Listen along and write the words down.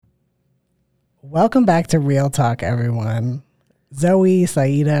Welcome back to Real Talk, everyone. Zoe,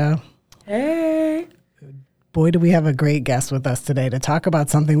 Saida. Hey. Boy, do we have a great guest with us today to talk about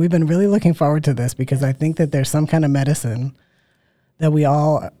something. We've been really looking forward to this because I think that there's some kind of medicine that we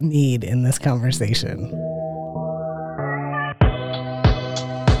all need in this conversation.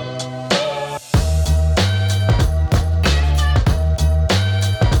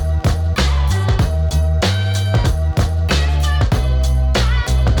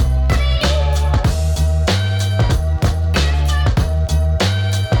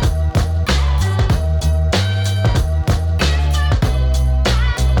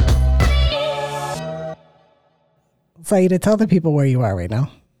 Saida, tell the people where you are right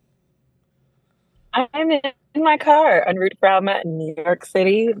now. I'm in my car en route from New York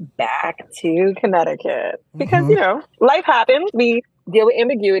City back to Connecticut. Because, life happens. We deal with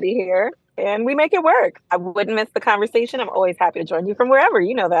ambiguity here and we make it work. I wouldn't miss the conversation. I'm always happy to join you from wherever.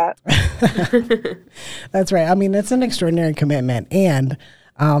 You know that. That's right. I mean, it's an extraordinary commitment. And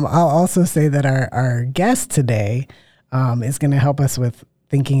I'll also say that our guest today is going to help us with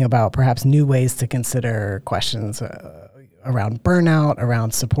thinking about perhaps new ways to consider questions around burnout,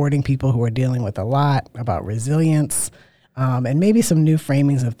 around supporting people who are dealing with a lot, about resilience, and maybe some new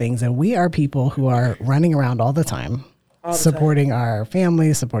framings of things. And we are people who are running around all the time, supporting our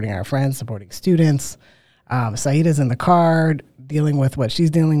families, supporting our friends, supporting students. Saida's in the car dealing with what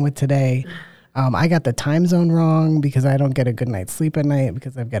she's dealing with today. I got the time zone wrong because I don't get a good night's sleep at night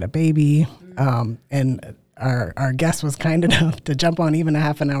because I've got a baby. And our guest was kind enough to jump on even a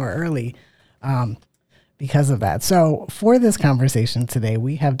half an hour early because of that. So for this conversation today,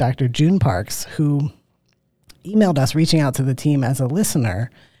 we have Dr. June Parks, who emailed us reaching out to the team as a listener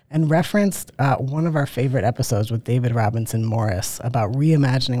and referenced one of our favorite episodes with David Robinson Morris about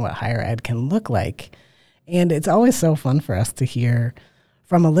reimagining what higher ed can look like. And it's always so fun for us to hear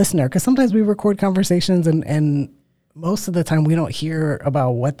from a listener because sometimes we record conversations and most of the time we don't hear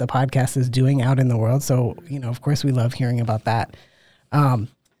about what the podcast is doing out in the world. So, of course, we love hearing about that.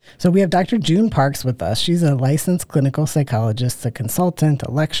 So we have Dr. June Parks with us. She's a licensed clinical psychologist, a consultant,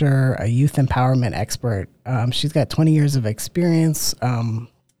 a lecturer, a youth empowerment expert. She's got 20 years of experience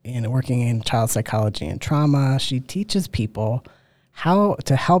in working in child psychology and trauma. She teaches people how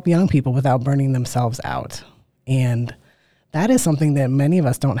to help young people without burning themselves out. And that is something that many of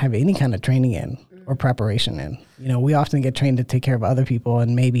us don't have any kind of training in or preparation in. We often get trained to take care of other people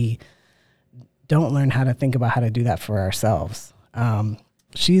and maybe don't learn how to think about how to do that for ourselves.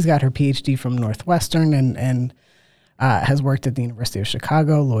 She's got her PhD from Northwestern and has worked at the University of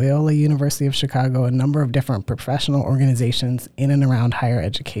Chicago, Loyola University of Chicago, a number of different professional organizations in and around higher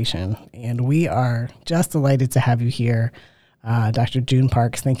education. And we are just delighted to have you here, Dr. June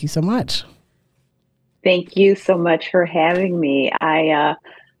Parks. Thank you so much. Thank you so much for having me. I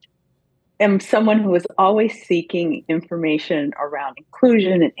am someone who is always seeking information around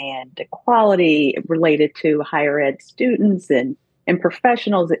inclusion and equality related to higher ed students and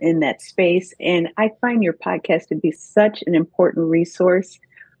professionals in that space. And I find your podcast to be such an important resource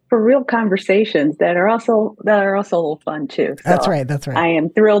for real conversations that are also a little fun too. So That's right. I am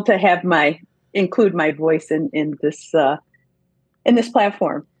thrilled to include my voice in this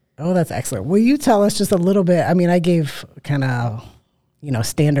platform. Oh, that's excellent. Will you tell us just a little bit? I mean, I gave kind of,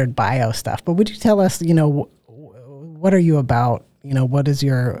 standard bio stuff, but would you tell us, what are you about?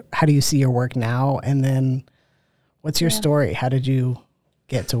 How do you see your work now? And then what's your story? How did you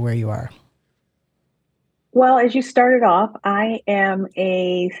get to where you are? Well, as you started off, I am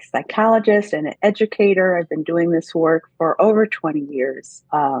a psychologist and an educator. I've been doing this work for over 20 years.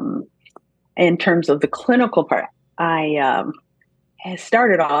 In terms of the clinical part, I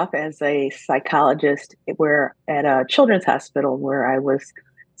started off as a psychologist at a children's hospital where I was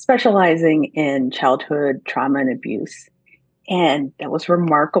specializing in childhood trauma and abuse. And that was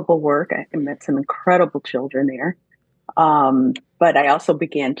remarkable work. I met some incredible children there. But I also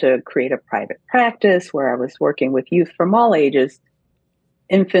began to create a private practice where I was working with youth from all ages,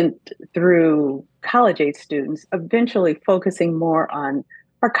 infant through college age students, eventually focusing more on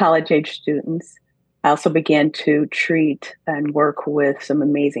our college age students. I also began to treat and work with some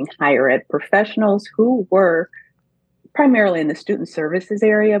amazing higher ed professionals who were primarily in the student services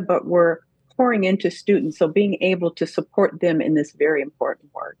area, but were pouring into students. So being able to support them in this very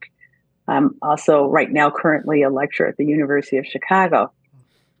important work. I'm also right now currently a lecturer at the University of Chicago.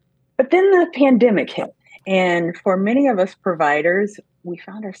 But then the pandemic hit. And for many of us providers, we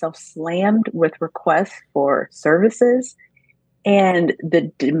found ourselves slammed with requests for services. And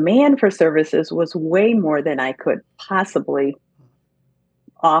the demand for services was way more than I could possibly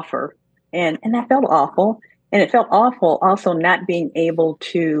offer. And that felt awful. And it felt awful also not being able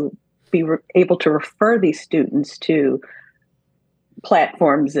to be able to refer these students to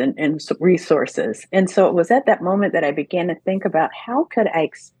platforms and resources. And so it was at that moment that I began to think about how could I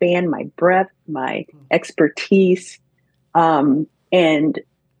expand my breadth, my expertise. And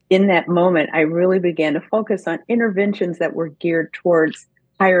in that moment, I really began to focus on interventions that were geared towards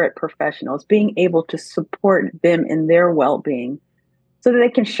higher ed professionals, being able to support them in their well-being so that they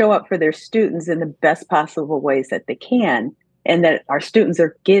can show up for their students in the best possible ways that they can, and that our students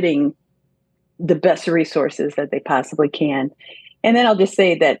are getting the best resources that they possibly can. And then I'll just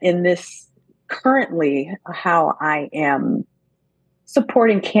say that in this currently, how I am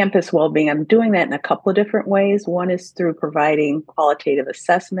supporting campus well-being, I'm doing that in a couple of different ways. One is through providing qualitative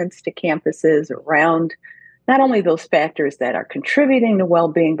assessments to campuses around not only those factors that are contributing to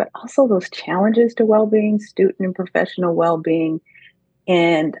well-being, but also those challenges to well-being, student and professional well-being.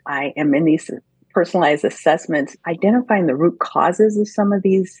 And I am in these personalized assessments, identifying the root causes of some of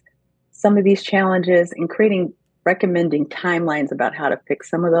these challenges and recommending timelines about how to fix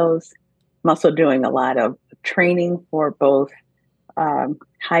some of those. I'm also doing a lot of training for both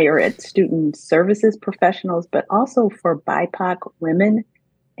higher ed student services professionals, but also for BIPOC women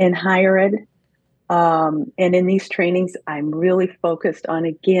in higher ed. And in these trainings, I'm really focused on,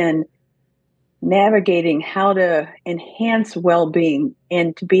 again, navigating how to enhance well-being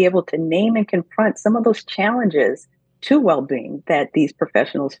and to be able to name and confront some of those challenges to well-being that these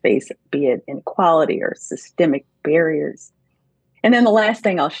professionals face, be it inequality or systemic barriers. And then the last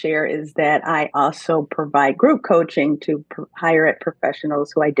thing I'll share is that I also provide group coaching to higher ed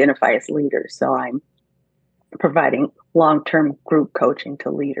professionals who identify as leaders. So I'm providing long-term group coaching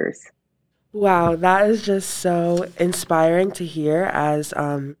to leaders. Wow, that is just so inspiring to hear as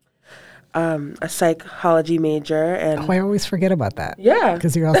a psychology major. And I always forget about that. Yeah,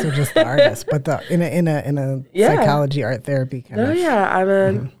 because you're also just the artist, but in a psychology art therapy kind of.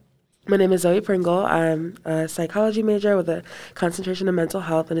 Yeah, my name is Zoe Pringle. I'm a psychology major with a concentration in mental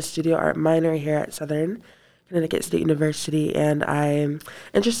health and a studio art minor here at Southern Connecticut State University, and I'm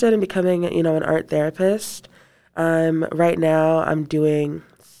interested in becoming, an art therapist. Right now, I'm doing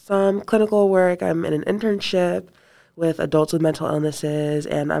some clinical work. I'm in an internship with adults with mental illnesses,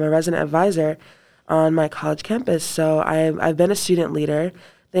 and I'm a resident advisor on my college campus. So I've been a student leader.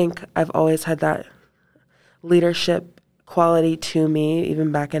 I think I've always had that leadership quality to me,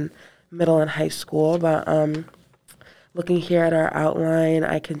 even back in middle and high school. But looking here at our outline,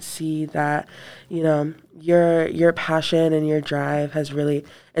 I can see that, your passion and your drive has really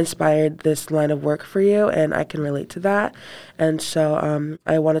inspired this line of work for you, and I can relate to that. And so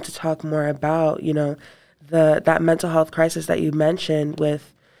I wanted to talk more about, that mental health crisis that you mentioned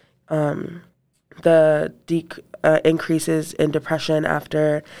with the increases in depression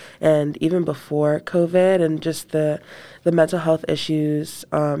after and even before COVID, and just the mental health issues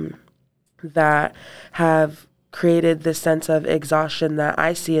that have created this sense of exhaustion that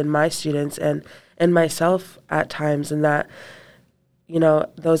I see in my students and myself at times, and that,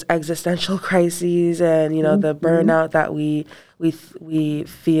 those existential crises and, the burnout that we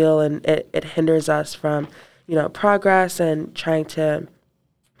feel, and it hinders us from, progress and trying to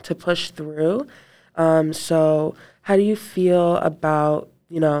push through. So how do you feel about,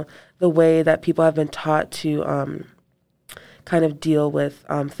 the way that people have been taught to kind of deal with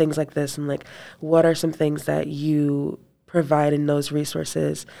things like this, and like, what are some things that you provide in those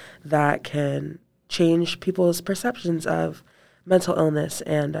resources that can change people's perceptions of mental illness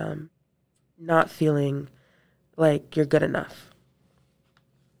and not feeling like you're good enough?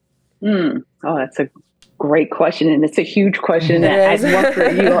 Oh, that's a great question, and it's a huge question that It is. I'd love for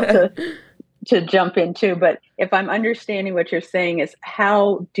you all to jump into. But if I'm understanding what you're saying is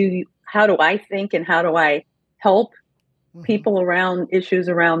how do I think and how do I help people around issues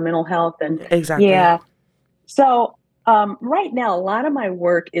around mental health? And Exactly. Yeah. So right now, a lot of my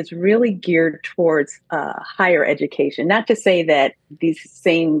work is really geared towards higher education. Not to say that these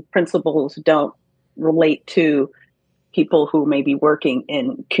same principles don't relate to people who may be working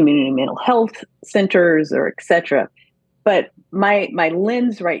in community mental health centers or et cetera. But my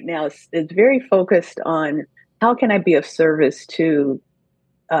lens right now is very focused on how can I be of service to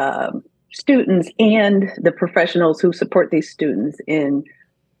students and the professionals who support these students in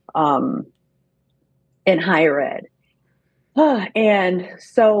higher ed. And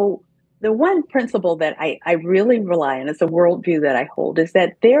so the one principle that I really rely on, as a worldview that I hold, is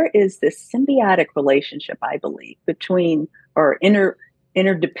that there is this symbiotic relationship, I believe, between, or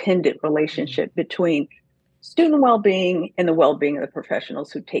interdependent relationship between student well-being and the well-being of the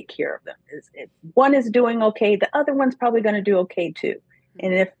professionals who take care of them. If one is doing okay, the other one's probably going to do okay too.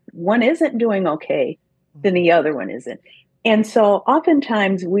 And if one isn't doing okay, then the other one isn't. And so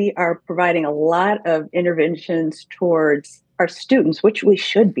oftentimes we are providing a lot of interventions towards our students, which we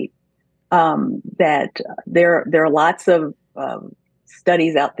should be. That there are lots of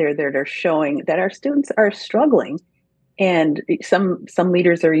studies out there that are showing that our students are struggling, and some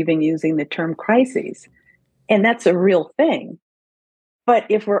leaders are even using the term crises, and that's a real thing. But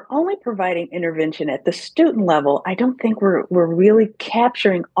if we're only providing intervention at the student level, I don't think we're really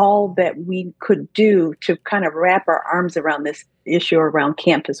capturing all that we could do to kind of wrap our arms around this issue around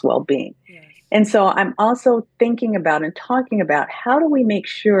campus well-being. Yes. And so I'm also thinking about and talking about how do we make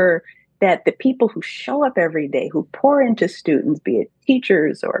sure that the people who show up every day, who pour into students, be it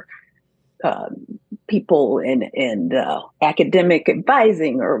teachers or people in academic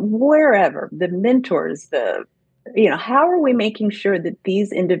advising or wherever, the mentors, how are we making sure that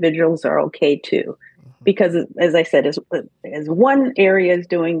these individuals are okay too? Because as I said, as one area is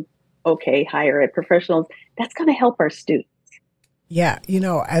doing okay, higher ed professionals, that's going to help our students. Yeah,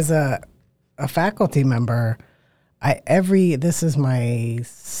 as a faculty member, this is my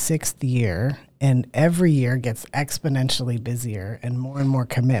 6th year, and every year gets exponentially busier and more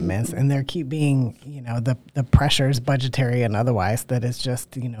commitments, and there keep being, the pressures, budgetary and otherwise, that is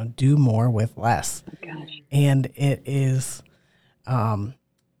just, do more with less. Oh, gosh. And it is,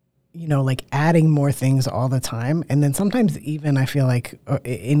 like adding more things all the time. And then sometimes even I feel like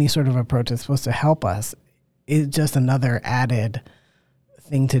any sort of approach that's supposed to help us is just another added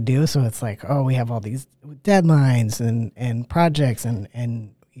thing to do. So it's like, oh, we have all these deadlines and projects,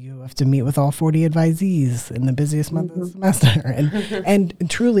 and you have to meet with all 40 advisees in the busiest month of the semester. And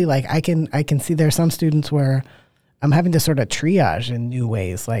truly, like I can see there are some students where I'm having to sort of triage in new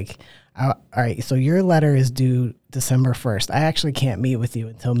ways. Like, all right, so your letter is due December 1st. I actually can't meet with you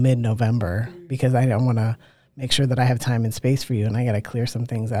until mid-November because I don't want to make sure that I have time and space for you, and I got to clear some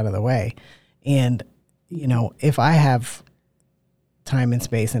things out of the way. And, if I have time and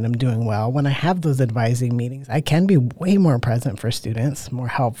space and I'm doing well, when I have those advising meetings, I can be way more present for students, more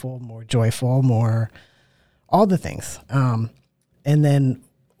helpful, more joyful, more all the things. And then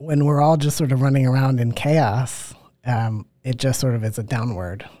when we're all just sort of running around in chaos, it just sort of is a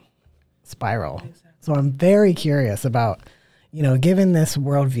downward spiral. Exactly. So I'm very curious about, given this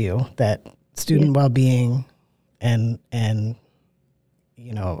worldview that student well-being and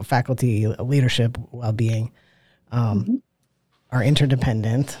faculty leadership well-being are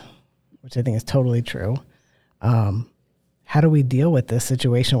interdependent, which I think is totally true. How do we deal with this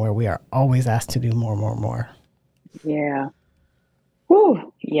situation where we are always asked to do more? Yeah.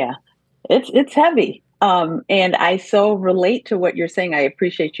 Whew. Yeah. It's heavy. And I so relate to what you're saying. I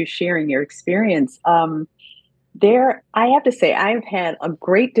appreciate you sharing your experience. I have to say, I've had a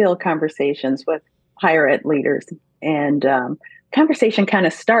great deal of conversations with higher ed leaders, and conversation kind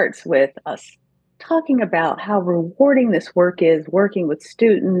of starts with us talking about how rewarding this work is, working with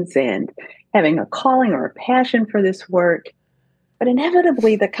students and having a calling or a passion for this work. But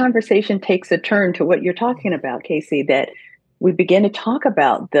inevitably, the conversation takes a turn to what you're talking about, Casey, that we begin to talk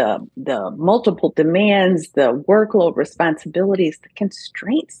about the multiple demands, the workload responsibilities, the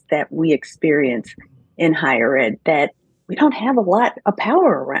constraints that we experience in higher ed that we don't have a lot of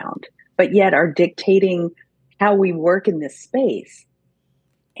power around, but yet are dictating how we work in this space.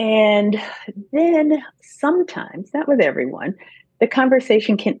 And then sometimes, not with everyone, the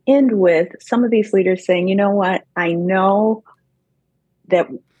conversation can end with some of these leaders saying, you know what, I know that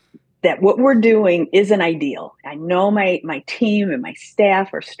what we're doing isn't ideal. I know my team and my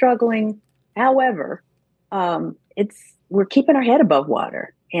staff are struggling. However, we're keeping our head above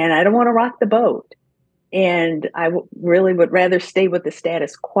water, and I don't want to rock the boat. And I really would rather stay with the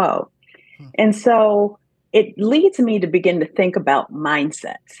status quo. And so it leads me to begin to think about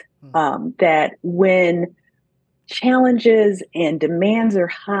mindsets, that when challenges and demands are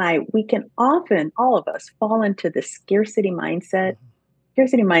high, we can often, all of us, fall into the scarcity mindset.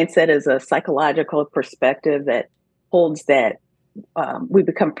 Scarcity mindset is a psychological perspective that holds that we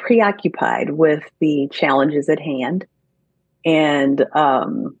become preoccupied with the challenges at hand. And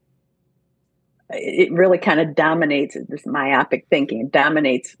it really kind of dominates this myopic thinking,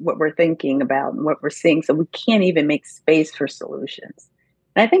 dominates what we're thinking about and what we're seeing. So we can't even make space for solutions.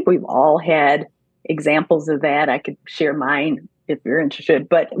 And I think we've all had examples of that. I could share mine if you're interested,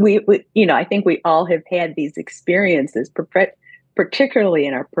 but we I think we all have had these experiences, particularly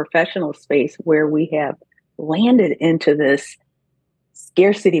in our professional space, where we have landed into this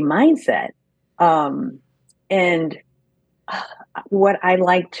scarcity mindset. And what I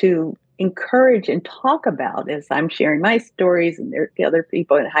like to encourage and talk about as I'm sharing my stories and the other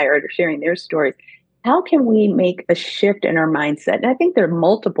people in higher ed are sharing their stories, how can we make a shift in our mindset? And I think there are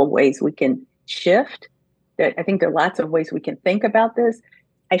multiple ways we can shift. I think there are lots of ways we can think about this.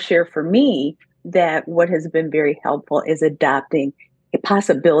 I share for me that what has been very helpful is adopting a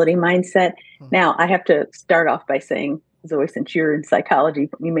possibility mindset. Now, I have to start off by saying, Zoe, since you're in psychology,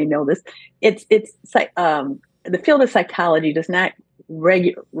 you may know this. The field of psychology does not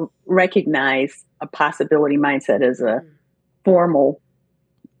recognize a possibility mindset as a formal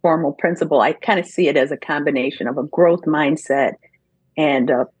principle. I kind of see it as a combination of a growth mindset and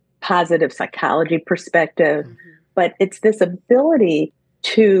a positive psychology perspective. But it's this ability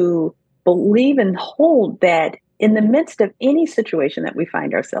to believe and hold that in the midst of any situation that we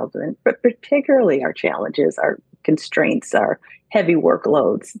find ourselves in, but particularly our challenges, our constraints, our heavy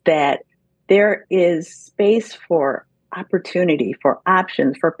workloads, that there is space for opportunity, for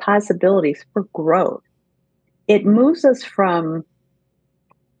options, for possibilities, for growth. It moves us from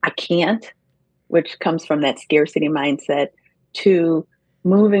I can't, which comes from that scarcity mindset, to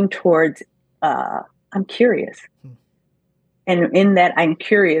moving towards I'm curious. And in that I'm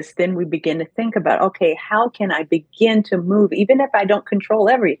curious, then we begin to think about, okay, how can I begin to move, even if I don't control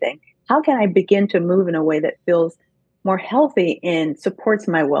everything, how can I begin to move in a way that feels more healthy and supports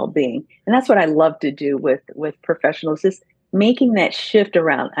my well-being? And that's what I love to do with professionals, just making that shift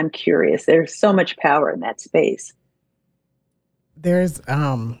around I'm curious. There's so much power in that space. There's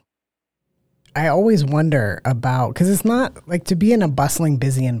I always wonder about, because it's not like to be in a bustling,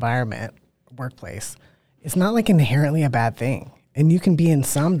 busy environment, workplace, it's not like inherently a bad thing. And you can be in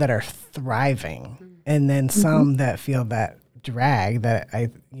some that are thriving and then some that feel that drag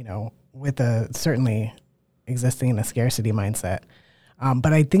that with a certainly existing in a scarcity mindset.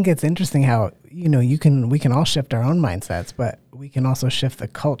 But I think it's interesting how, we can all shift our own mindsets, but we can also shift the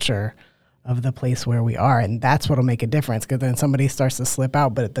culture of the place where we are. And that's what'll make a difference, because then somebody starts to slip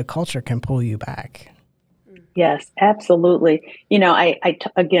out, but the culture can pull you back. Yes, absolutely.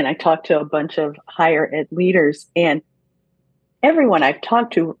 I talked to a bunch of higher ed leaders, and everyone I've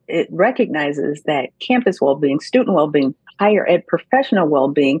talked to, it recognizes that campus well-being, student well-being, higher ed professional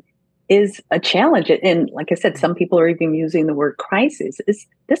well-being is a challenge. And like I said, some people are even using the word crisis.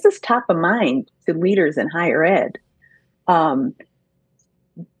 This is top of mind to leaders in higher ed.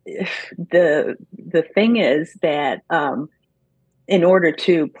 The thing is that in order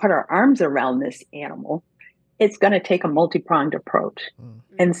to put our arms around this animal, it's going to take a multi-pronged approach.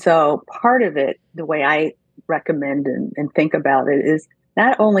 And so part of it, the way I recommend and think about it, is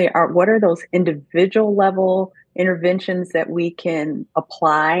not only what are those individual level interventions that we can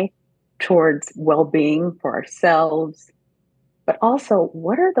apply towards well-being for ourselves, but also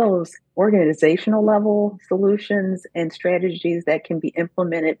what are those organizational level solutions and strategies that can be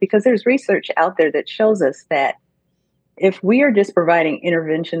implemented? Because there's research out there that shows us that if we are just providing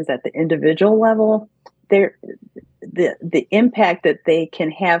interventions at the individual level, the impact that they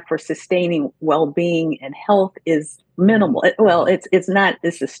can have for sustaining well-being and health is minimal. Well, it's not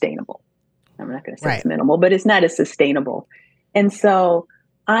as sustainable. I'm not going to say it's minimal, but it's not as sustainable. And so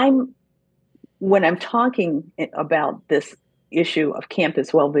when I'm talking about this issue of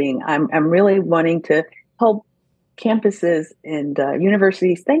campus well-being, I'm really wanting to help campuses and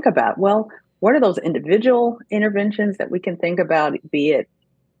universities think about, well, what are those individual interventions that we can think about, be it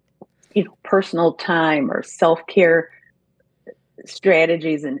personal time or self-care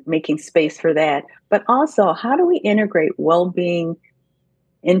strategies and making space for that, but also how do we integrate well-being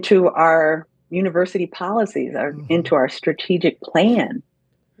into our university policies, into our strategic plan,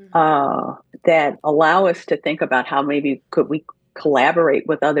 that allow us to think about how maybe could we collaborate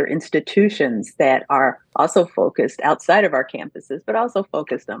with other institutions that are also focused outside of our campuses, but also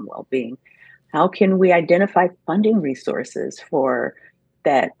focused on well-being. How can we identify funding resources for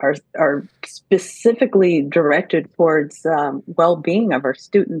that are specifically directed towards well-being of our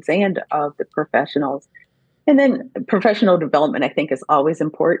students and of the professionals? And then professional development, I think, is always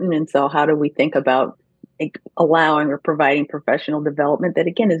important. And so how do we think about allowing or providing professional development that,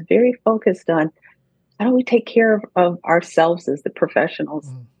 again, is very focused on how do we take care of ourselves as the professionals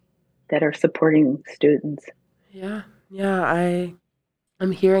that are supporting students? Yeah.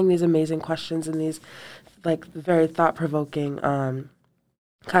 I'm hearing these amazing questions and these very thought-provoking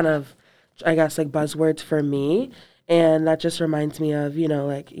kind of, I guess, buzzwords for me. And that just reminds me of,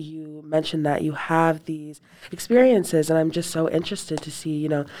 you mentioned that you have these experiences, and I'm just so interested to see,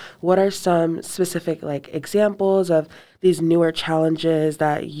 what are some specific examples of these newer challenges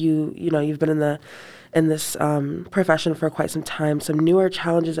that you've been in this profession for quite some time, some newer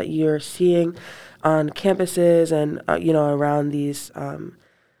challenges that you're seeing on campuses and, around these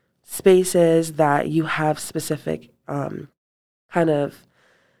spaces that you have specific kind of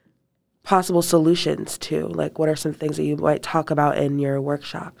possible solutions to. What are some things that you might talk about in your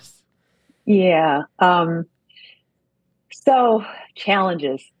workshops? Yeah. So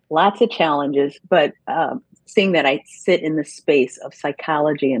challenges, lots of challenges, but seeing that I sit in the space of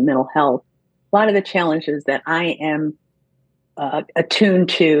psychology and mental health, a lot of the challenges that I am attuned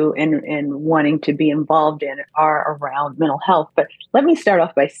to and wanting to be involved in are around mental health. But let me start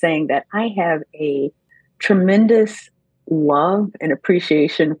off by saying that I have a tremendous love and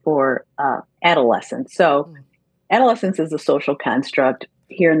appreciation for adolescence. So, adolescence is a social construct.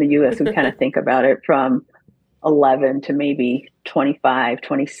 Here in the US, we kind of think about it from 11 to maybe 25,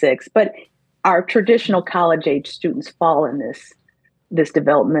 26. But our traditional college age students fall in this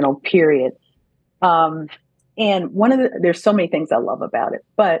developmental period. Um, and there's so many things I love about it,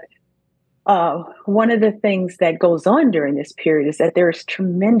 but one of the things that goes on during this period is that there's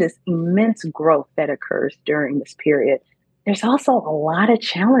tremendous, immense growth that occurs during this period. There's also a lot of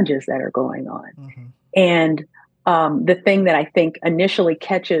challenges that are going on. Mm-hmm. And the thing that I think initially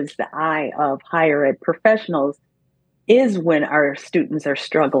catches the eye of higher ed professionals is when our students are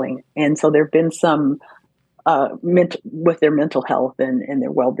struggling. And so there have been some with their mental health and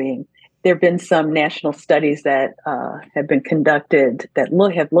their well-being. There have been some national studies that have been conducted that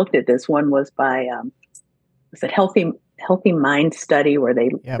have looked at this. One was by was it Healthy Mind Study, where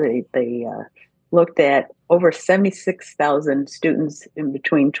they looked at over 76,000 students in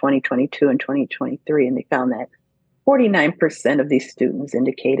between 2022 and 2023, and they found that 49% of these students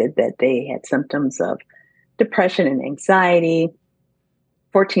indicated that they had symptoms of depression and anxiety.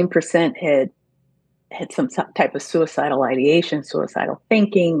 14% had some type of suicidal ideation, suicidal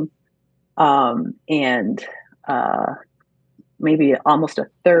thinking, and maybe almost a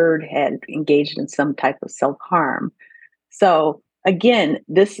third had engaged in some type of self-harm. So again,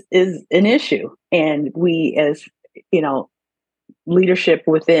 this is an issue, and we, as you know, leadership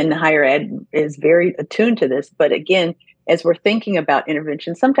within higher ed is very attuned to this. But again, as we're thinking about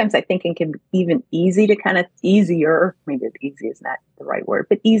intervention, sometimes I think it can be even easier, maybe easy is not the right word,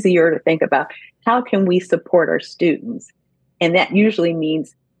 but easier to think about how can we support our students? And that usually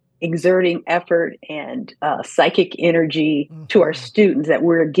means exerting effort and psychic energy to our students that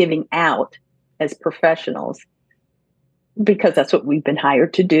we're giving out as professionals, because that's what we've been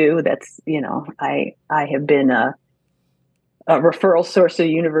hired to do. That's, I have been a referral source of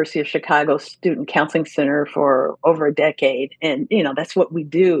the University of Chicago Student Counseling Center for over a decade. And, that's what we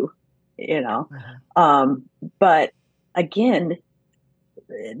do, But again,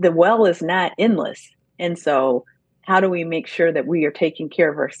 the well is not endless. And so how do we make sure that we are taking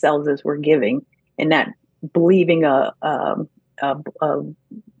care of ourselves as we're giving and not believing a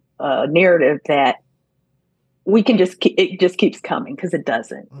narrative that it just keeps coming, because it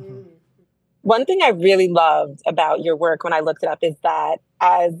doesn't. Mm-hmm. One thing I really loved about your work when I looked it up is that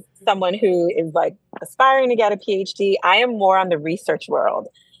as someone who is like aspiring to get a PhD, I am more on the research world.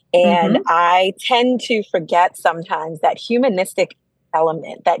 And I tend to forget sometimes that humanistic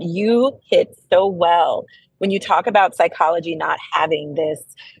element that you hit so well when you talk about psychology not having this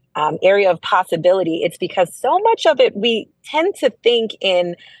area of possibility. It's because so much of it, we tend to think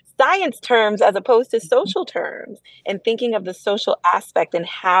in science terms as opposed to social terms, and thinking of the social aspect and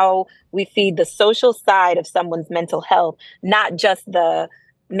how we feed the social side of someone's mental health, not just the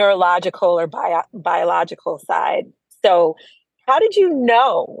neurological or biological side. So how did you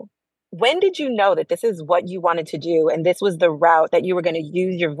know? When did you know that this is what you wanted to do and this was the route that you were going to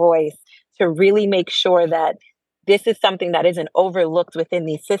use your voice to really make sure that this is something that isn't overlooked within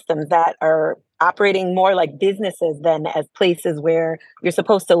these systems that are operating more like businesses than as places where you're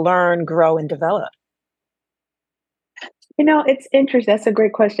supposed to learn, grow, and develop? It's interesting. That's a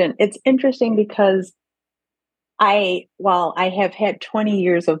great question. It's interesting because while I have had 20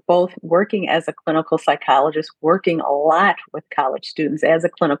 years of both working as a clinical psychologist, working a lot with college students as a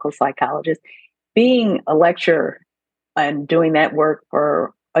clinical psychologist, being a lecturer and doing that work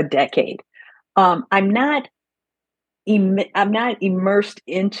for a decade, I'm not immersed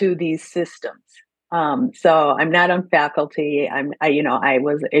into these systems. So I'm not on faculty. I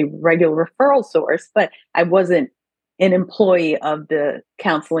was a regular referral source, but I wasn't an employee of the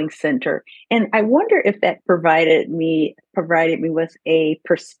counseling center. And I wonder if that provided me with a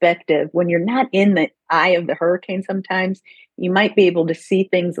perspective. When you're not in the eye of the hurricane, sometimes you might be able to see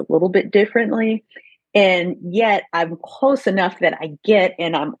things a little bit differently. And yet I'm close enough that I get,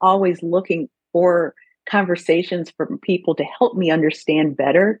 and I'm always looking for conversations from people to help me understand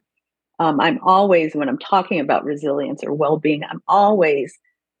better. I'm always, when I'm talking about resilience or well-being, I'm always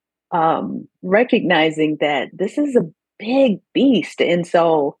recognizing that this is a big beast. And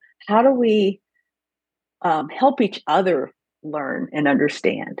so how do we help each other learn and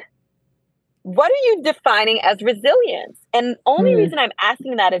understand? what are you defining as resilience? And only reason I'm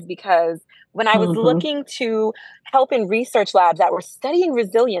asking that is because when I was looking to help in research labs that were studying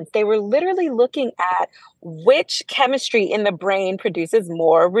resilience, they were literally looking at which chemistry in the brain produces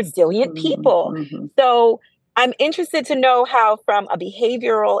more resilient people. So I'm interested to know how, from a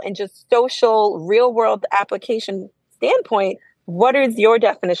behavioral and just social real world application standpoint, what is your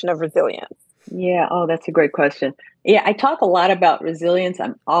definition of resilience? Yeah. Oh, that's a great question. Yeah, I talk a lot about resilience.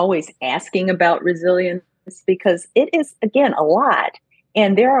 I'm always asking about resilience because it is, again, a lot.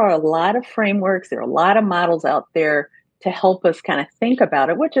 And there are a lot of frameworks, there are a lot of models out there to help us kind of think about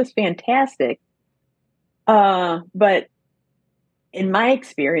it, which is fantastic. But in my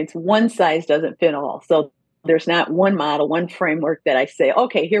experience, one size doesn't fit all. So there's not one model, one framework that I say,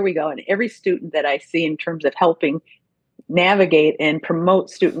 okay, here we go. And every student that I see in terms of helping navigate and promote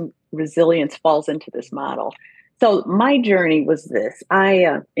student resilience falls into this model. So my journey was this. I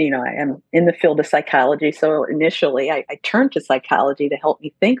am in the field of psychology. So initially, I turned to psychology to help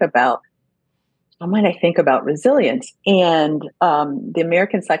me think about how might I think about resilience. And the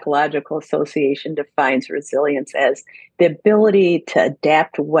American Psychological Association defines resilience as the ability to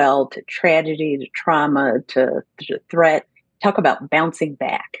adapt well to tragedy, to trauma, to threat. Talk about bouncing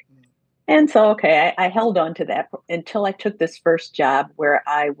back. And so, okay, I held on to that until I took this first job where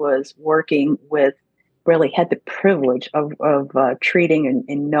I was working with, really had the privilege of treating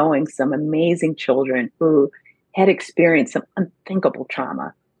and knowing some amazing children who had experienced some unthinkable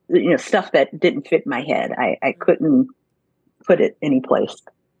trauma, stuff that didn't fit my head. I couldn't put it anyplace.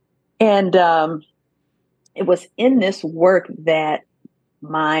 And it was in this work that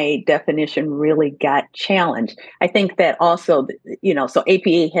my definition really got challenged. I think that also, so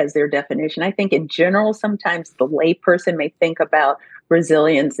APA has their definition. I think in general, sometimes the layperson may think about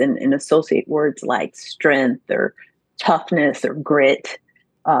resilience and associate words like strength or toughness or grit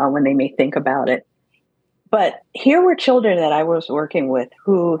when they may think about it. But here were children that I was working with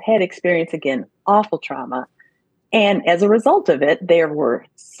who had experienced, again, awful trauma. And as a result of it, there were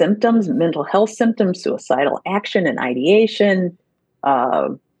symptoms, mental health symptoms, suicidal action and ideation,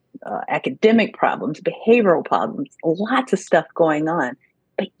 academic problems, behavioral problems, lots of stuff going on.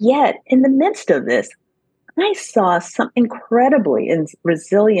 But yet, in the midst of this, I saw some incredibly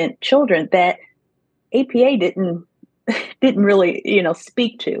resilient children that APA didn't really,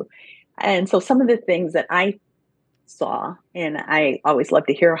 speak to. And so some of the things that I saw, and I always love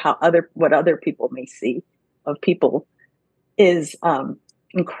to hear what other people may see of people, is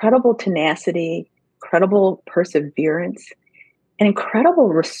incredible tenacity, incredible perseverance, and incredible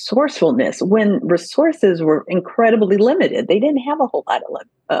resourcefulness when resources were incredibly limited. They didn't have a whole lot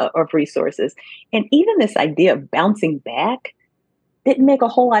of resources. And even this idea of bouncing back didn't make a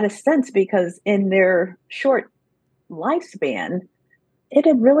whole lot of sense because in their short lifespan, it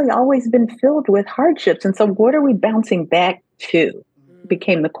had really always been filled with hardships. And so what are we bouncing back to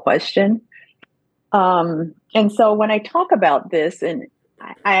became the question. And so when I talk about this, and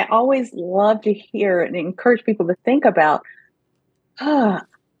I always love to hear and encourage people to think about,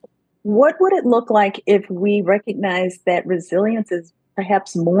 what would it look like if we recognize that resilience is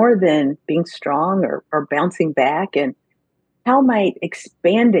perhaps more than being strong or bouncing back? And how might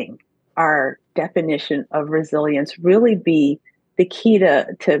expanding our definition of resilience really be the key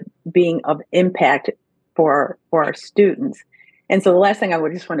to being of impact for our students? And so the last thing I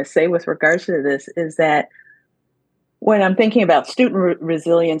would just want to say with regards to this is that when I'm thinking about student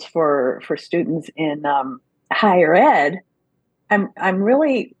resilience for students in higher ed, I'm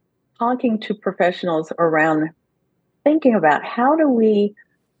really talking to professionals around thinking about how do we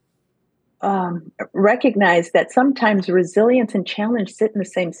recognize that sometimes resilience and challenge sit in the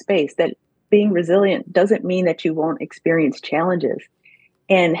same space, that being resilient doesn't mean that you won't experience challenges.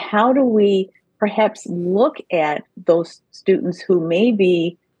 And how do we perhaps look at those students who may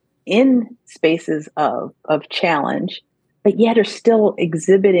be in spaces of challenge, but yet are still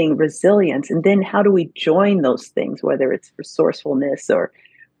exhibiting resilience? And then how do we join those things, whether it's resourcefulness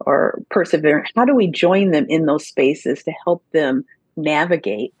or perseverance? How do we join them in those spaces to help them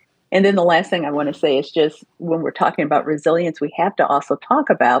navigate? And then the last thing I want to say is just when we're talking about resilience, we have to also talk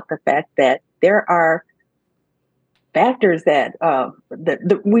about the fact that there are factors that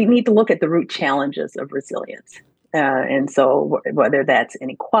we need to look at the root challenges of resilience. And so whether that's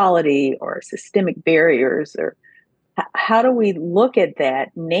inequality or systemic barriers, or how do we look at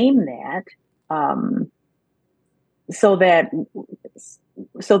that, name that, so that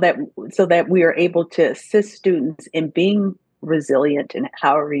we are able to assist students in being resilient, and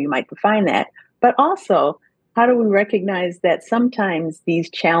however you might define that. But also, how do we recognize that sometimes these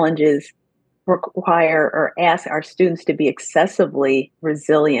challenges require or ask our students to be excessively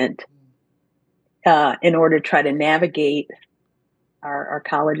resilient in order to try to navigate our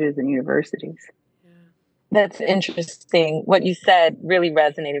colleges and universities. That's interesting. What you said really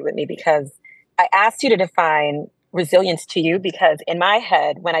resonated with me because I asked you to define resilience to you because in my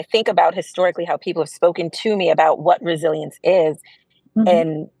head, when I think about historically how people have spoken to me about what resilience is,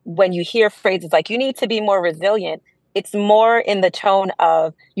 and when you hear phrases like, you need to be more resilient, it's more in the tone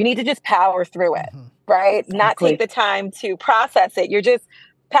of, you need to just power through it, right? Exactly. Not take the time to process it. You're just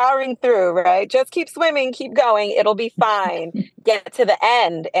powering through, right? Just keep swimming, keep going. It'll be fine. Get to the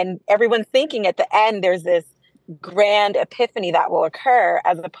end. And everyone's thinking at the end, there's this grand epiphany that will occur,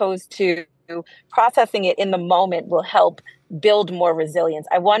 as opposed to processing it in the moment will help build more resilience.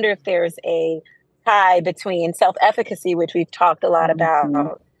 I wonder if there's a tie between self-efficacy, which we've talked a lot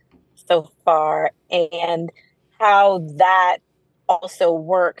about so far, and how that also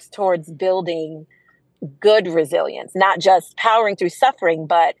works towards building good resilience, not just powering through suffering,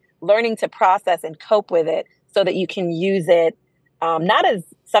 but learning to process and cope with it so that you can use it not as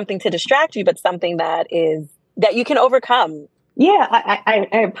something to distract you, but something that you can overcome. Yeah,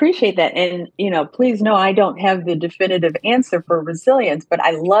 I appreciate that. And, please know I don't have the definitive answer for resilience, but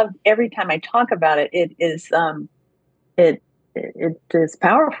I love every time I talk about it. It is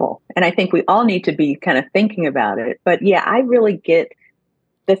powerful. And I think we all need to be kind of thinking about it. But yeah, I really get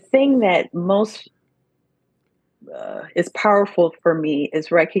the thing that most is powerful for me is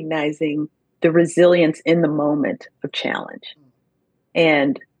recognizing the resilience in the moment of challenge.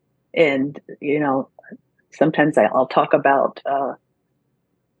 And sometimes I'll talk about,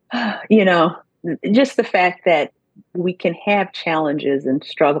 just the fact that we can have challenges and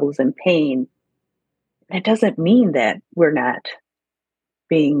struggles and pain. That doesn't mean that we're not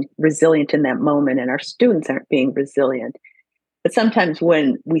being resilient in that moment and our students aren't being resilient. But sometimes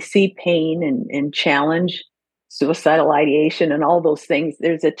when we see pain and challenge, suicidal ideation and all those things,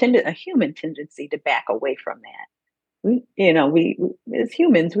 there's a human tendency to back away from that. We as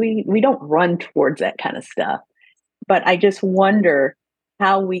humans, we don't run towards that kind of stuff. But I just wonder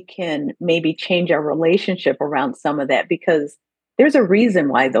how we can maybe change our relationship around some of that, because there's a reason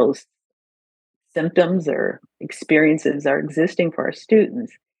why those symptoms or experiences are existing for our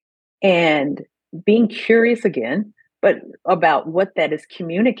students. And being curious again, but about what that is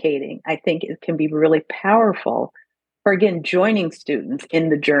communicating, I think it can be really powerful for, again, joining students in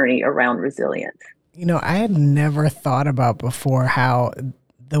the journey around resilience. I had never thought about before how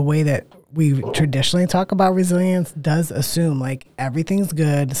the way that we traditionally talk about resilience does assume like everything's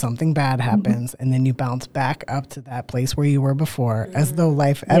good, something bad happens, and then you bounce back up to that place where you were before, as though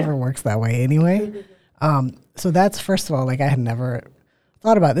life ever works that way anyway. So that's, first of all, like I had never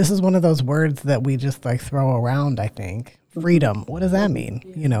thought about. This is one of those words that we just like throw around, I think. Freedom. What does that mean?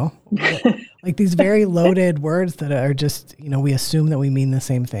 Like these very loaded words that are just, we assume that we mean the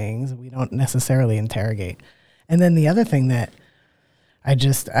same things. We don't necessarily interrogate. And then the other thing that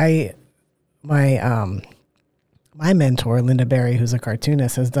my mentor, Linda Berry, who's a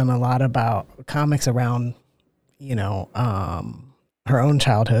cartoonist, has done a lot about comics around, her own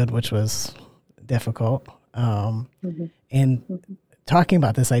childhood, which was difficult. And talking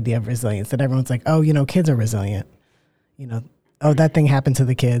about this idea of resilience, that everyone's like, oh, kids are resilient. Oh, that thing happened to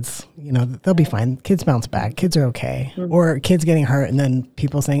the kids. They'll be fine. Kids bounce back. Kids are okay. Or kids getting hurt and then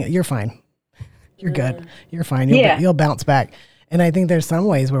people saying, you're fine. You're good. You're fine. You'll bounce back. And I think there's some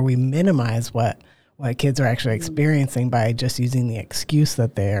ways where we minimize what kids are actually experiencing by just using the excuse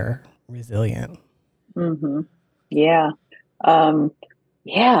that they're resilient. Mm-hmm. Yeah.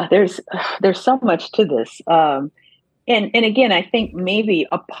 There's so much to this. And again, I think maybe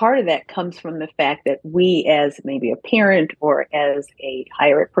a part of that comes from the fact that we, as maybe a parent or as a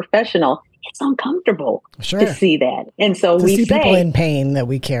higher ed professional, it's uncomfortable to see that. And so we see say people in pain that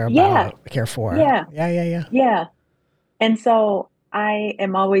we care about, care for. Yeah. And so I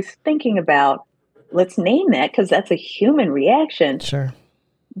am always thinking about, let's name that, because that's a human reaction. Sure.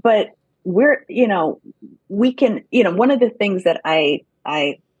 But we can, one of the things that I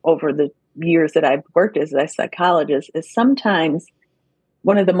over the years that I've worked as a psychologist is sometimes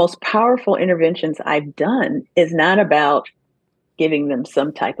one of the most powerful interventions I've done is not about giving them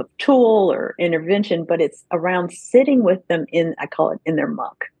some type of tool or intervention, but it's around sitting with them I call it in their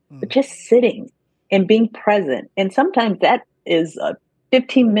muck, but just sitting and being present. And sometimes that is a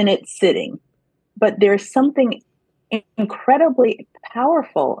 15-minute sitting, but there's something incredibly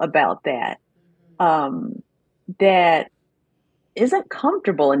powerful about that, that isn't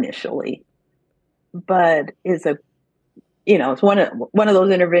comfortable initially, but is it's one of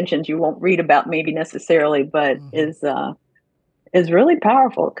those interventions you won't read about maybe necessarily, but is really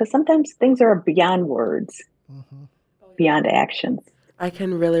powerful, because sometimes things are beyond words, beyond actions. I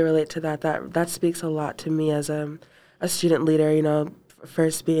can really relate to that. That speaks a lot to me as a student leader,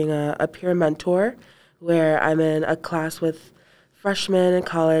 first being a peer mentor where I'm in a class with freshmen in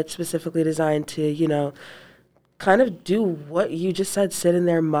college specifically designed to, kind of do what you just said, sit in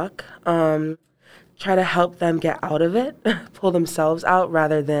their muck, try to help them get out of it, pull themselves out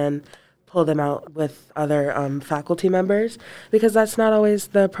rather than pull them out with other faculty members, because that's not always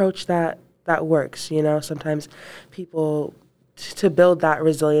the approach that works. Sometimes people, to build that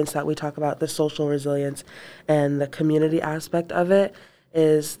resilience that we talk about, the social resilience and the community aspect of it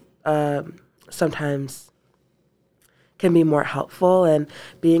is sometimes can be more helpful. And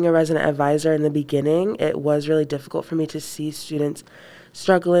being a resident advisor in the beginning, it was really difficult for me to see students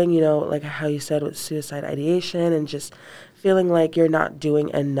struggling, like how you said with suicide ideation and just feeling like you're not doing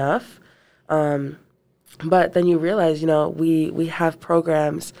enough. But then you realize, we have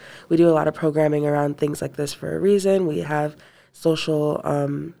programs. We do a lot of programming around things like this for a reason. We have social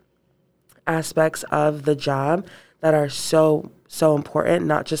aspects of the job that are so important,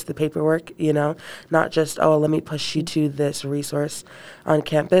 not just the paperwork, not just, oh, let me push you to this resource on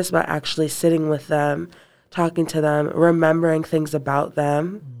campus, but actually sitting with them, talking to them, remembering things about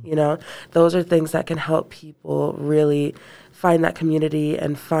them, those are things that can help people really find that community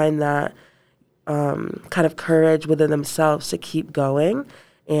and find that kind of courage within themselves to keep going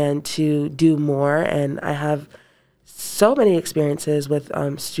and to do more. And I have so many experiences with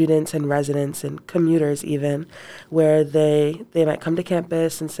students and residents and commuters even, where they might come to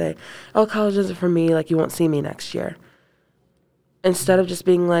campus and say, oh, college isn't for me, like you won't see me next year. Instead of just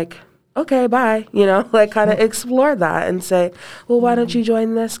being like, okay, bye, like kind of explore that and say, well, why don't you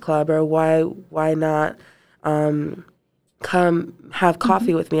join this club, or why not come have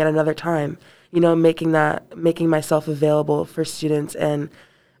coffee with me at another time, making myself available for students and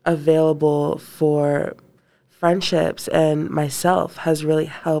available for friendships and myself has really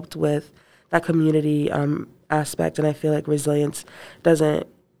helped with that community aspect. And I feel like resilience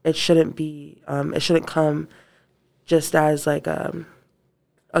shouldn't come just as like, oh,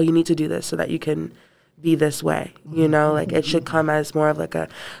 you need to do this so that you can be this way, like it should come as more of like a,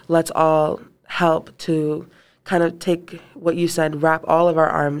 let's all help to kind of take what you said, wrap all of our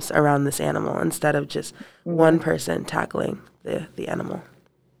arms around this animal instead of just one person tackling the animal.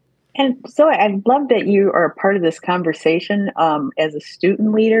 And so I love that you are a part of this conversation as a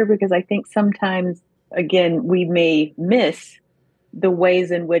student leader, because I think sometimes, again, we may miss the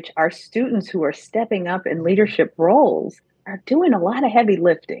ways in which our students who are stepping up in leadership roles are doing a lot of heavy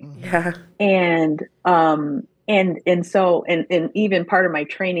lifting. Yeah. And so even part of my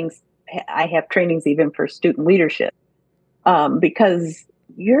trainings, I have trainings even for student leadership, because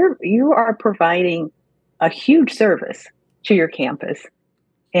you are providing a huge service to your campus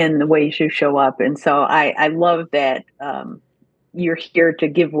in the ways you show up. And so I love that you're here to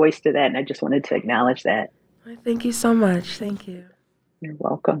give voice to that. And I just wanted to acknowledge that. Thank you so much. Thank you. You're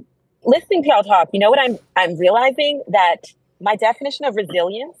welcome. Listening to y'all talk, you know what I'm realizing? That my definition of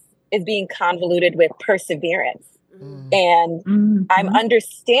resilience is being convoluted with perseverance. And I'm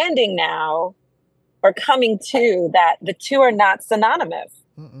understanding now, or coming to, that the two are not synonymous.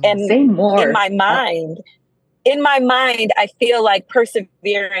 And say more. In my mind, I feel like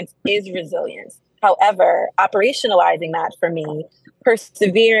perseverance is resilience. However, operationalizing that for me,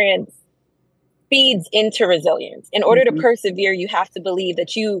 perseverance feeds into resilience. In order to persevere, you have to believe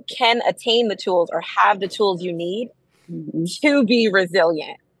that you can attain the tools or have the tools you need to be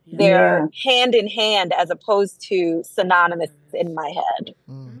resilient. They're hand in hand as opposed to synonymous in my head.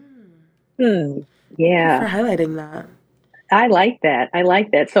 Thank you for highlighting that. I like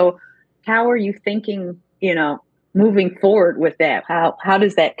that. So how are you thinking, moving forward with that? How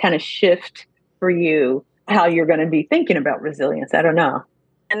does that kind of shift for you, how you're going to be thinking about resilience? I don't know.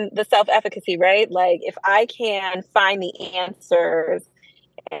 And the self-efficacy, right? Like if I can find the answers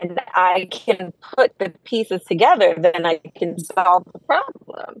and I can put the pieces together, then I can solve the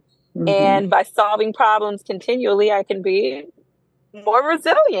problem. And by solving problems continually, I can be more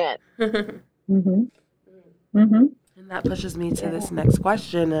resilient. And that pushes me to this next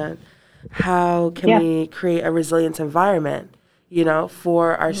question. How can we create a resilience environment,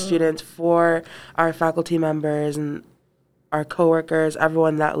 for our students, for our faculty members and our coworkers,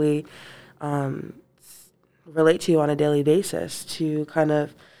 everyone that we relate to on a daily basis, to kind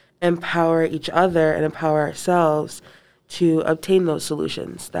of empower each other and empower ourselves to obtain those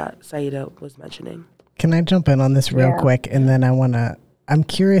solutions that Saida was mentioning. Can I jump in on this real quick? And then I'm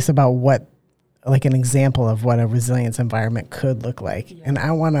curious about what, like an example of what a resilience environment could look like. And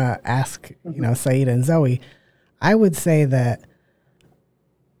I want to ask, Saida and Zoe, I would say that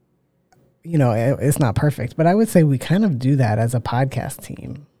it's not perfect, but I would say we kind of do that as a podcast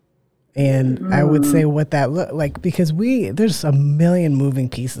team. And I would say what that look like, because there's a million moving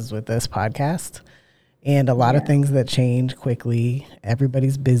pieces with this podcast and a lot of things that change quickly.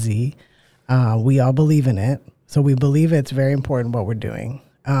 Everybody's busy. We all believe in it. So we believe it's very important what we're doing.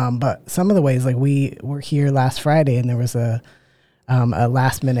 But some of the ways, like we were here last Friday and there was a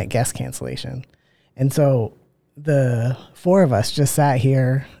last minute guest cancellation. And so the four of us just sat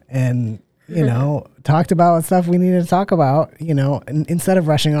here and, talked about stuff we needed to talk about, and instead of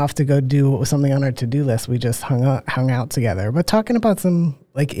rushing off to go do something on our to-do list, we just hung out together, but talking about some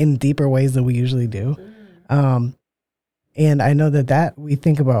like in deeper ways than we usually do. And I know that we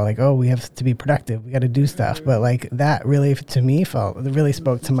think about like, oh, we have to be productive. We got to do stuff. But like that really, to me, really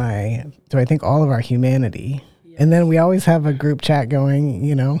spoke to I think all of our humanity. And then we always have a group chat going,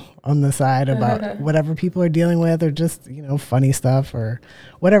 on the side about whatever people are dealing with or just, funny stuff or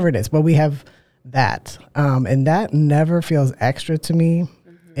whatever it is. But we have that. And that never feels extra to me.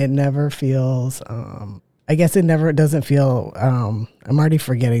 It never feels, I guess it doesn't feel, I'm already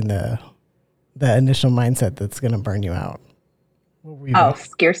forgetting the initial mindset that's going to burn you out.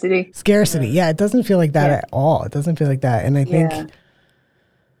 Scarcity. Scarcity. Yeah. It doesn't feel like that at all. It doesn't feel like that. And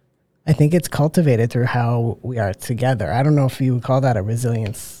I think it's cultivated through how we are together. I don't know if you would call that a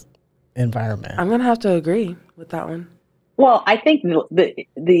resilience environment. I'm going to have to agree with that one. Well, I think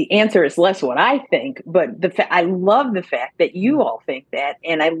the answer is less what I think, but I love the fact that you all think that.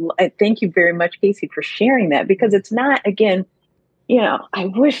 And I thank you very much, Casey, for sharing that, because it's not, again, I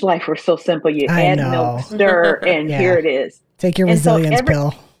wish life were so simple. You add milk, stir, and here it is. Take your resilience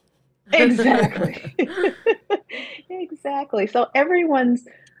pill. Exactly. Exactly. So everyone's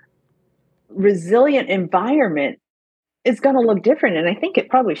resilient environment is going to look different. And I think it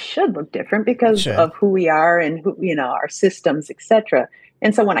probably should look different because of who we are and who, our systems, etc.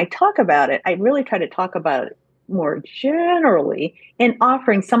 And so when I talk about it, I really try to talk about it more generally and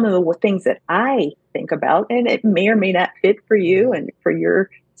offering some of the things that I think about, and it may or may not fit for you and for your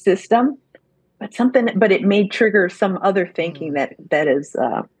system, but it may trigger some other thinking that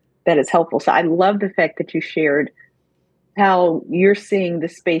is helpful. So I love the fact that you shared how you're seeing the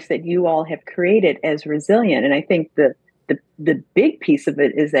space that you all have created as resilient. And I think the big piece of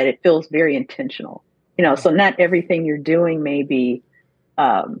it is that it feels very intentional. So not everything you're doing may be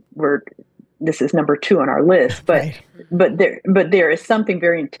this is number 2 on our list, but there is something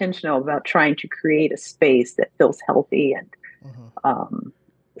very intentional about trying to create a space that feels healthy. And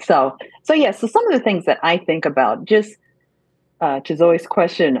so some of the things that I think about, just to Zoe's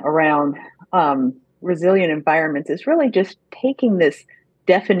question around resilient environments, is really just taking this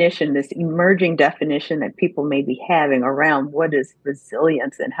definition, this emerging definition that people may be having around what is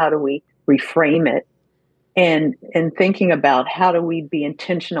resilience and how do we reframe it, and thinking about how do we be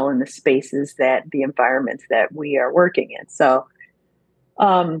intentional in the environments that we are working in. So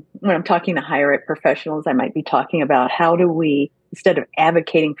when I'm talking to higher ed professionals, I might be talking about how do we, instead of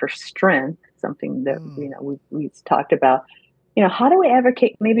advocating for strength, something that we've talked about, how do we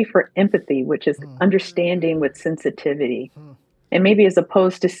advocate maybe for empathy, which is understanding with sensitivity, and maybe as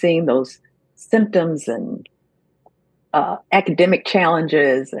opposed to seeing those symptoms and academic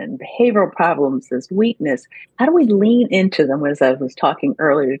challenges and behavioral problems as weakness, how do we lean into them, as I was talking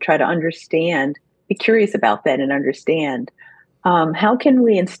earlier, to try to understand, be curious about that and understand how can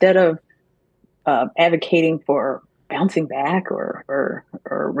we, instead of advocating for bouncing back or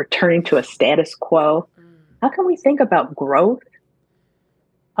returning to a status quo, how can we think about growth?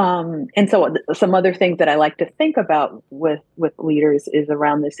 And so some other things that I like to think about with leaders is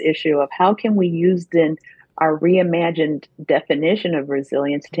around this issue of how can we use then our reimagined definition of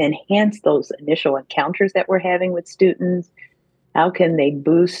resilience to enhance those initial encounters that we're having with students? How can they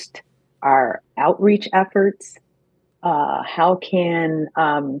boost our outreach efforts? How can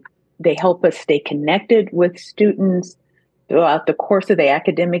they help us stay connected with students throughout the course of the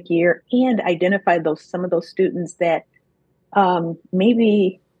academic year, and identify some of those students that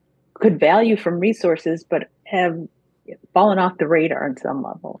maybe could value from resources but have fallen off the radar on some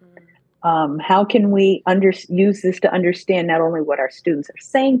level? How can we use this to understand not only what our students are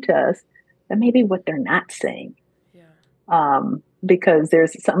saying to us, but maybe what they're not saying? Because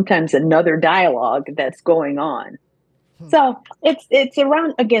there's sometimes another dialogue that's going on. So it's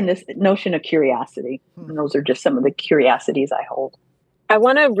around, again, this notion of curiosity. And those are just some of the curiosities I hold. I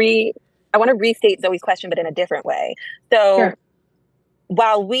want to restate Zoe's question, but in a different way. So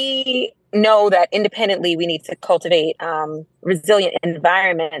while we know that independently we need to cultivate resilient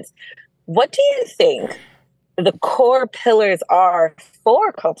environments, what do you think the core pillars are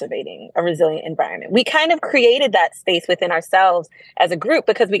for cultivating a resilient environment. We kind of created that space within ourselves as a group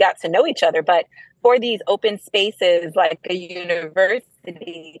because we got to know each other. But for these open spaces like a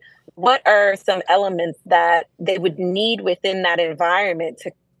university, what are some elements that they would need within that environment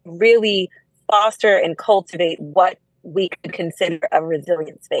to really foster and cultivate what we could consider a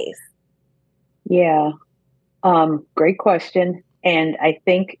resilient space? Yeah, great question. And I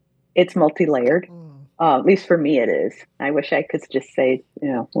think it's multi-layered. At least for me, it is. I wish I could just say,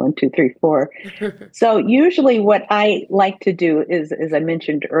 1, 2, 3, 4. So usually what I like to do is, as I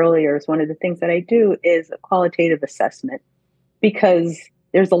mentioned earlier, is one of the things that I do is a qualitative assessment, because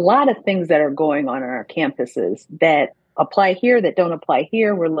there's a lot of things that are going on our campuses that apply here that don't apply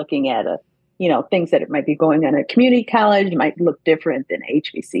here. We're looking at things that it might be going on at community college might look different than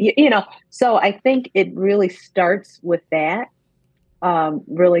HBC, So I think it really starts with that,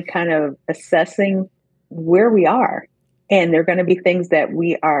 really kind of assessing where we are. And there are going to be things that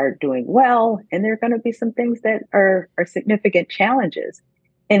we are doing well, and there are going to be some things that are significant challenges.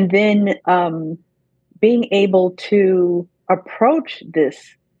 And then being able to approach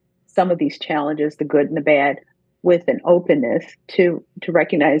some of these challenges, the good and the bad, with an openness to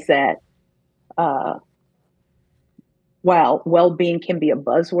recognize that while well-being can be a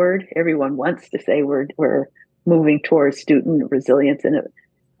buzzword, everyone wants to say we're moving towards student resilience, and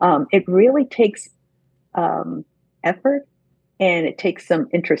it really takes effort, and it takes some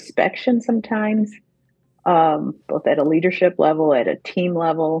introspection sometimes, both at a leadership level, at a team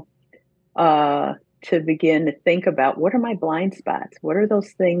level, to begin to think about, what are my blind spots? What are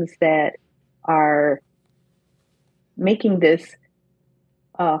those things that are making this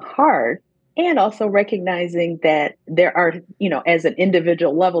hard? And also recognizing that there are, as an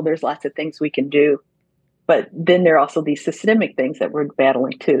individual level, there's lots of things we can do, but then there are also these systemic things that we're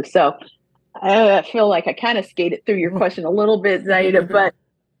battling too. So I feel like I kind of skated through your question a little bit, Zaida, but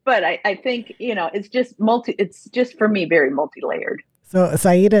I think, it's just for me, very multi-layered. So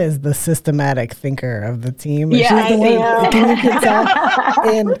Saida is the systematic thinker of the team. Yeah, She's the one. Can you tell?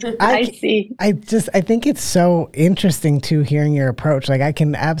 And I see. I think it's so interesting too, hearing your approach. Like, I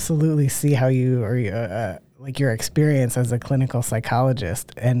can absolutely see how you like your experience as a clinical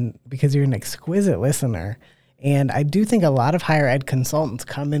psychologist, and because you're an exquisite listener. And I do think a lot of higher ed consultants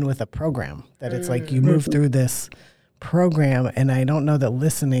come in with a program that it's like you move through this program, and I don't know that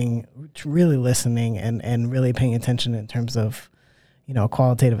really listening and really paying attention in terms of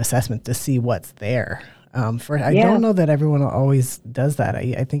qualitative assessment to see what's there. I don't know that everyone always does that.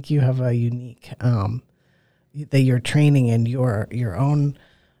 I think you have a unique that your training and your own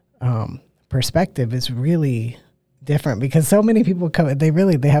perspective is really different, because so many people come.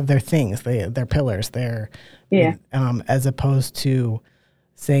 They have their things, their pillars, as opposed to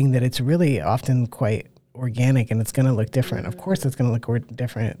saying that it's really often quite organic and it's going to look different. Of course, it's going to look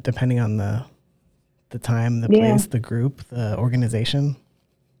different depending on the time, the place, the group, the organization.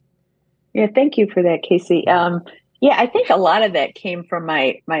 Yeah, thank you for that, Casey. I think a lot of that came from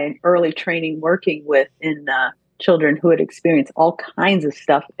my early training working with children who had experienced all kinds of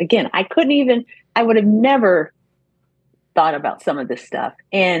stuff. Again, I would have never thought about some of this stuff.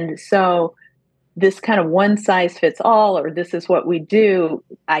 And so this kind of one size fits all, or this is what we do,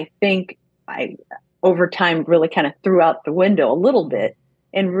 I think I over time really kind of threw out the window a little bit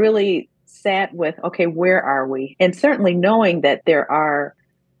and really sat with, okay, where are we? And certainly knowing that there are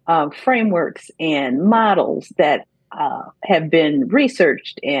frameworks and models that have been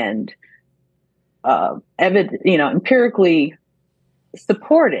researched and empirically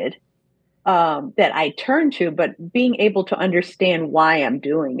supported, that I turn to, but being able to understand why I'm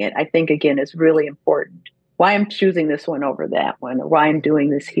doing it, I think, again, is really important. Why I'm choosing this one over that one, or why I'm doing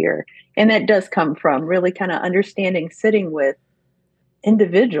this here. And that does come from really kind of understanding, sitting with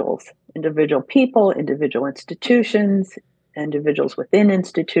individual people, individual institutions, individuals within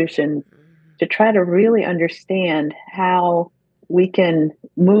institutions, to try to really understand how we can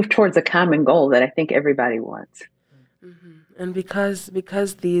move towards a common goal that I think everybody wants. Mm-hmm. And because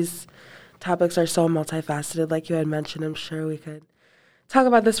these topics are so multifaceted, like you had mentioned, I'm sure we could talk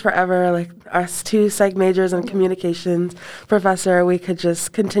about this forever. Like, us two psych majors and communications professor, we could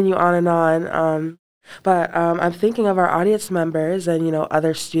just continue on and on. But I'm thinking of our audience members and,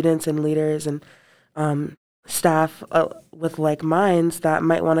 other students and leaders and staff with like minds that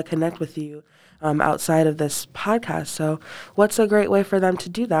might want to connect with you outside of this podcast. So what's a great way for them to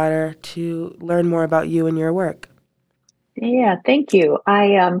do that, or to learn more about you and your work? Yeah, thank you.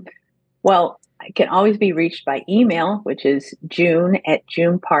 I can always be reached by email, which is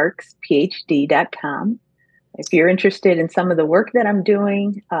june@juneparksphd.com. if you're interested in some of the work that I'm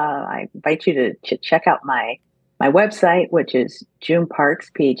doing, I invite you to check out my website, which is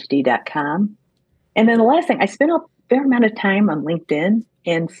juneparksphd.com. And then the last thing, I spend a fair amount of time on LinkedIn.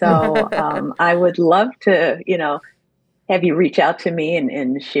 And so I would love to, have you reach out to me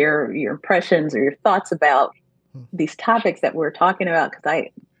and share your impressions or your thoughts about these topics that we're talking about, because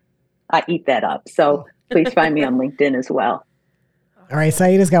I eat that up. So please find me on LinkedIn as well. All right,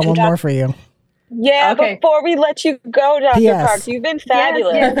 Saida's got one more for you. Yeah, okay. Before we let you go, Dr. Parks, you've been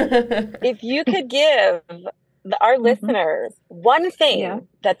fabulous. Yes. If you could give our listeners one thing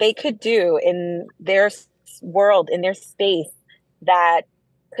that they could do in their world, in their space, that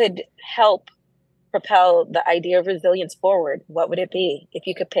could help propel the idea of resilience forward, what would it be? If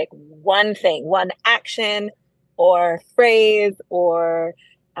you could pick one thing, one action or phrase or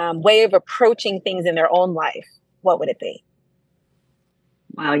way of approaching things in their own life, what would it be?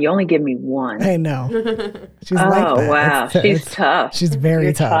 Wow, you only give me one. I know. She's like that. Wow, she's tough. She's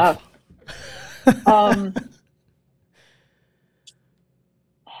very tough. There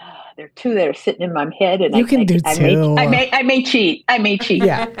are two that are sitting in my head, and you can do two. I may cheat.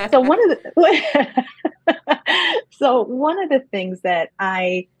 Yeah. So one of the things that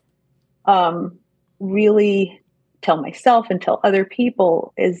I really tell myself and tell other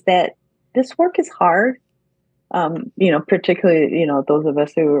people is that this work is hard. Particularly, those of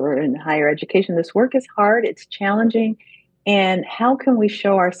us who are in higher education, this work is hard, it's challenging. And how can we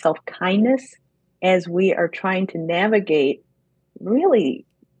show ourselves kindness as we are trying to navigate really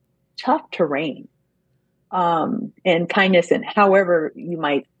tough terrain? And kindness, and however you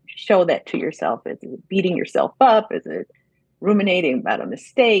might show that to yourself. Is it beating yourself up? Is it ruminating about a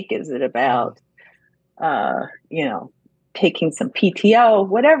mistake? Is it about, taking some PTO,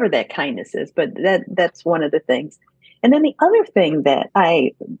 whatever that kindness is? But that's one of the things. And then the other thing that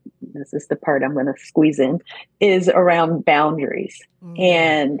this is the part I'm going to squeeze in, is around boundaries. Mm-hmm.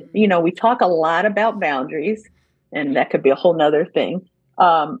 And, we talk a lot about boundaries, and that could be a whole nother thing.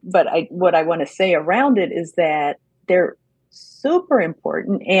 But what I want to say around it is that they're super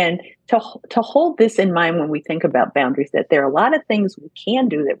important, and to hold this in mind when we think about boundaries, that there are a lot of things we can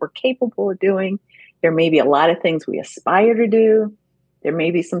do that we're capable of doing. There may be a lot of things we aspire to do. There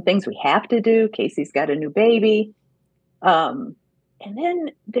may be some things we have to do. Casey's got a new baby. And then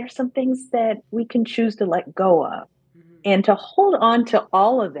there's some things that we can choose to let go of, and to hold on to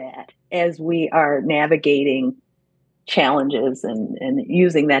all of that as we are navigating challenges and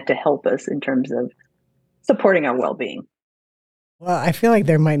using that to help us in terms of supporting our well-being. Well, I feel like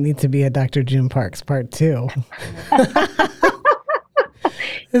there might need to be a Dr. June Parks part 2.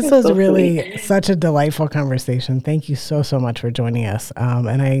 This was really such a delightful conversation. Thank you so much for joining us.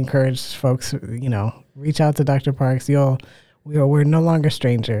 And I encourage folks, reach out to Dr. Parks. We're no longer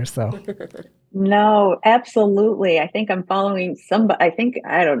strangers. So. No, absolutely. I think I'm following somebody.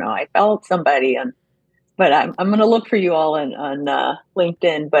 I followed somebody but I'm going to look for you all on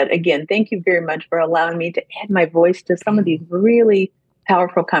LinkedIn. But again, thank you very much for allowing me to add my voice to some of these really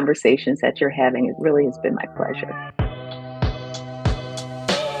powerful conversations that you're having. It really has been my pleasure.